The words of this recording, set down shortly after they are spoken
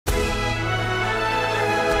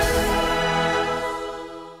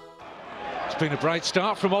been a bright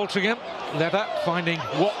start from Altrincham. Leather finding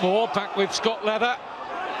Watmore, back with Scott Leather.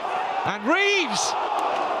 And Reeves!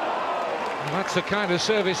 And that's the kind of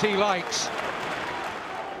service he likes.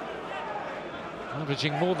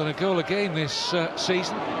 Averaging more than a goal a game this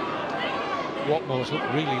season. Watmore's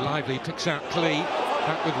looked really lively, picks out Clee.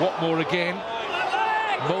 Back with Watmore again.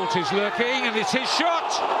 Moult is lurking, and it's his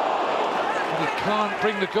shot! But he can't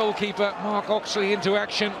bring the goalkeeper, Mark Oxley, into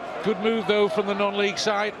action. Good move, though, from the non-league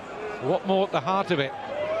side. Watmore at the heart of it.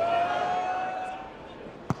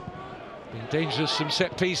 Been dangerous from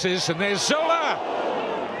set pieces, and there's Zola!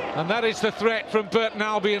 And that is the threat from Burton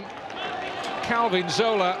Albion. Calvin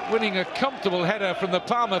Zola winning a comfortable header from the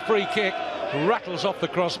Palmer free kick. Rattles off the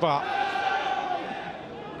crossbar.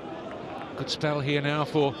 Good spell here now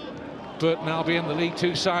for Burton Albion, the League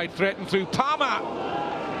Two side, threatened through Palmer.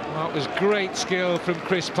 That was great skill from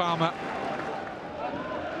Chris Palmer.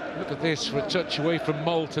 Look at this, for a touch away from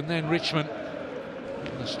Moult, and then Richmond.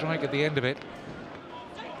 And the strike at the end of it.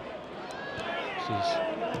 This is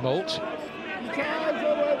Moult.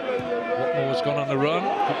 Watmore's gone on the run.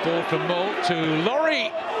 Good ball from Moult to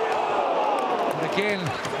Laurie. And again,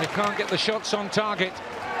 they can't get the shots on target.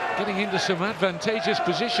 Getting into some advantageous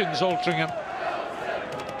positions, Altrincham.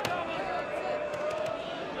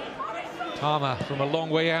 Palmer from a long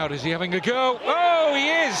way out. Is he having a go? Oh, he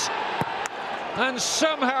is! And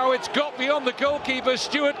somehow it's got beyond the goalkeeper,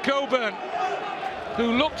 Stuart Coburn,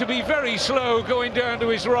 who looked to be very slow going down to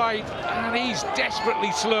his right. And he's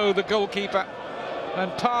desperately slow, the goalkeeper. And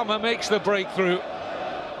Palmer makes the breakthrough.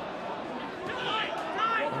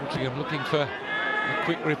 Altrincham looking for a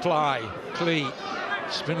quick reply. Clee.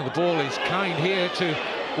 Spin of the ball is kind here to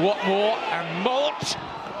Watmore, and Moult.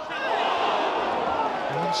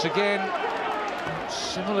 Once again,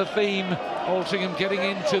 similar theme. Altrincham getting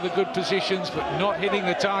into the good positions but not hitting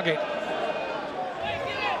the target.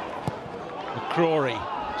 McCrory.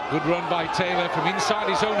 Good run by Taylor from inside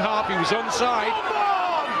his own half. He was onside.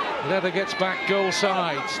 Leather gets back goal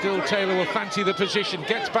side. Still Taylor will fancy the position.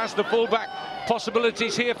 Gets past the fullback.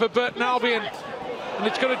 Possibilities here for Burton Albion. And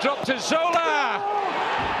it's going to drop to Zola.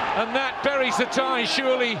 And that buries the tie,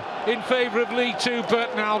 surely, in favour of League Two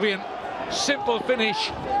Burton Albion. Simple finish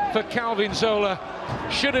for Calvin Zola.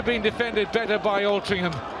 Should have been defended better by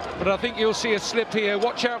Altrincham. But I think you'll see a slip here.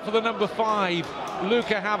 Watch out for the number 5,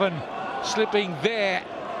 Luca Haven, slipping there.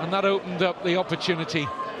 And that opened up the opportunity.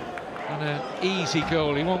 And an easy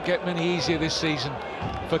goal. He won't get many easier this season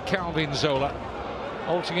for Calvin Zola.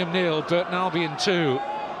 Altrincham 0, Burton Albion 2.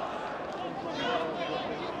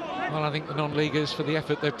 Well, I think the non-leaguers, for the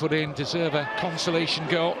effort they've put in, deserve a consolation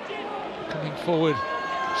goal. Coming forward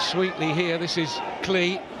sweetly here, this is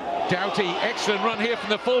Clee. Doughty, excellent run here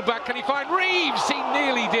from the fullback. Can he find Reeves? He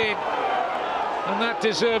nearly did. And that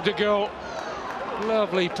deserved a goal.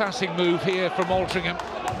 Lovely passing move here from Altrincham.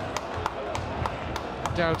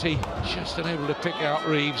 Doughty just unable to pick out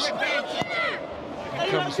Reeves. Here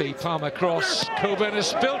comes the Palmer cross. Coburn has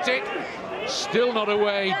spilt it. Still not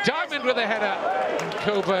away. Diamond with a header. And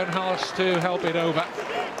Coburn has to help it over.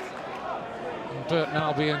 And Burton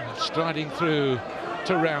Albion striding through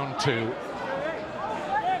to round 2.